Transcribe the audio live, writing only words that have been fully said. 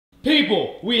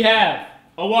People, we have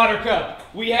a water cup.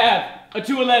 We have a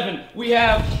 211. We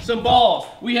have some balls.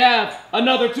 We have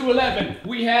another 211.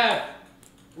 We have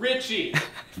Ritchie.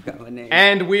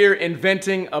 And we're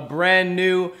inventing a brand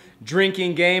new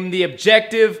drinking game. The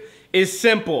objective is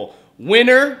simple.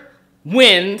 Winner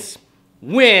wins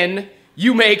when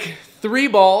you make 3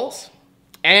 balls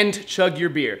and chug your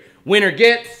beer. Winner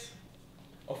gets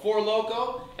a 4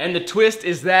 Loko, and the twist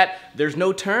is that there's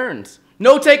no turns.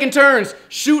 No taking turns.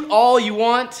 Shoot all you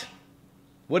want.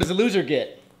 What does the loser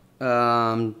get?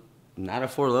 Not a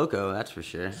 4 Loko, that's for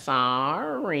sure.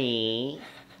 Sorry.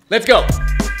 Let's go.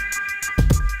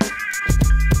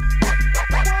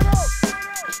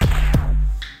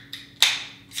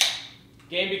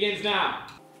 Game begins now.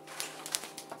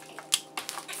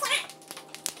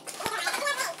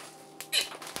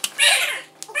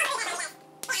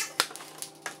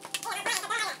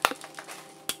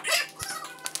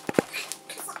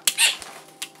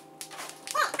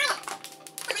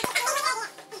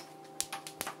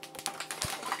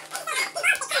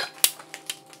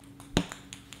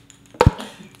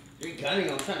 You're gunning,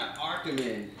 I'm trying to arc him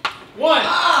in. 1.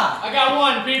 Ah! I got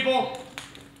 1, people.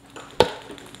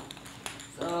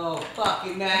 So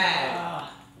fucking mad.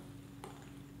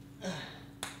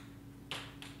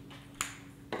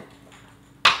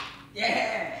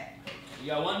 Yeah! You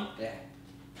got 1? Yeah.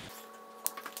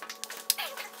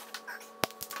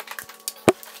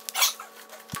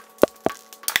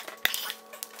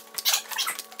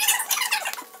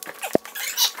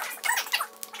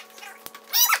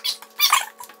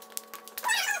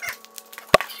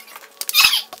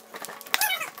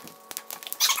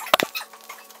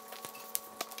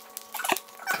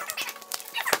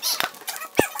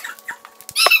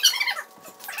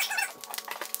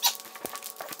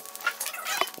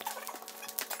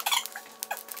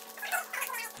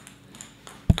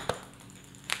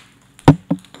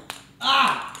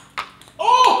 Ah!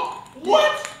 Oh!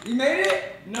 What? You made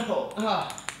it? No.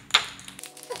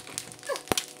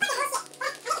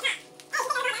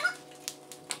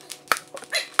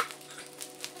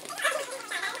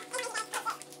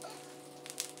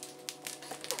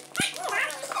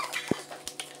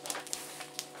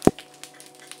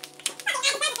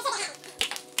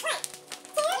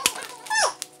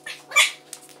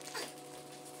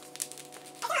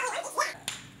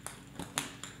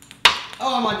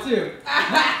 Oh, I'm on 2.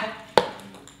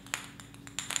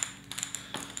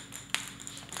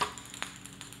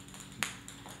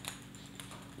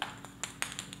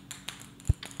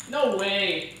 No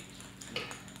way.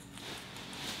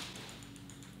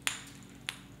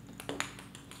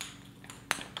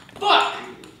 Fuck!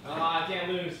 Oh, I can't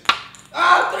lose.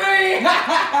 Oh, 3!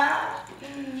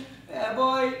 Yeah,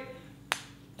 boy.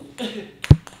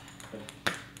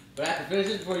 But I have to finish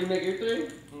it before you make your 3?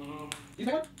 Mm-hmm. You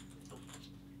think what?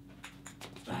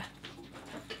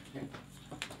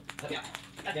 Yeah.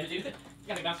 God damn it, dude. You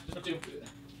gotta bounce just up 2.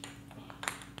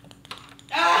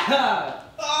 Ah!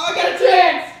 Oh, I got a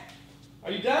chance!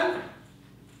 Are you done?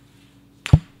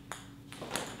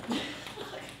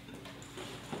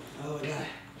 Oh my god.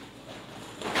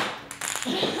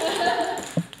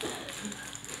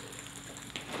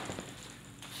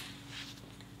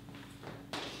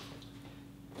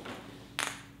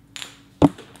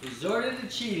 Resorted to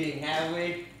cheating, have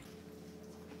we?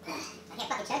 I can't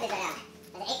fucking chug this right now.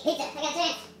 There's 8 pizza. I got a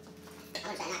chance. I'm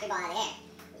gonna try to knock your ball out of the air.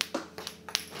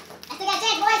 I still got a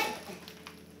chance, boys.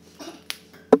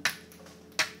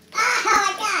 Oh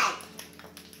my god.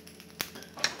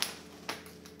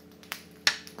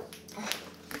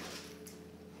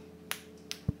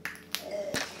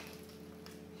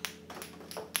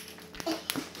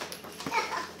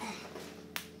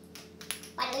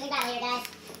 Quite a losing battle here, guys.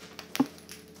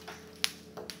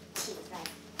 Jesus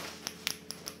Christ.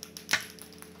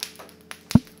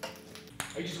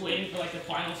 Are you just waiting for like the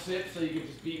final sip so you can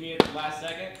just beat me at the last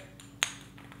second?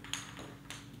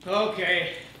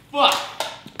 Okay. Fuck.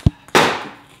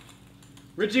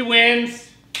 Ritchie wins.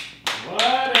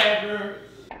 Whatever.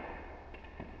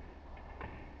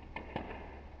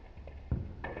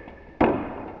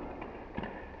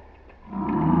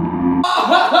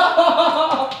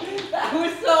 That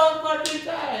was so fucking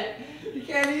tight. You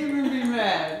can't even be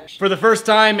mad. For the first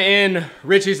time in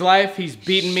Ritchie's life, he's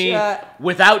beaten me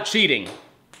without cheating.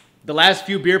 The last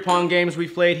few beer pong games we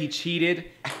played, he cheated.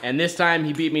 And this time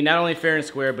he beat me not only fair and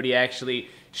square, but he actually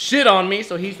shit on me.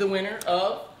 So he's the winner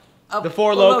of the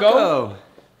 4 Loko.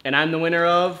 And I'm the winner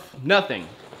of nothing.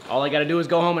 All I gotta do is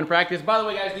go home and practice. By the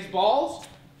way, guys, these balls,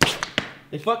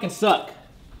 they fucking suck.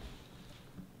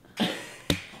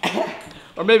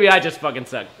 Or maybe I just fucking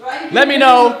suck. Let me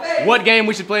know what game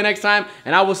we should play next time,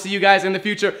 and I will see you guys in the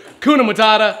future. Kuna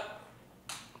Matata.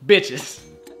 bitches.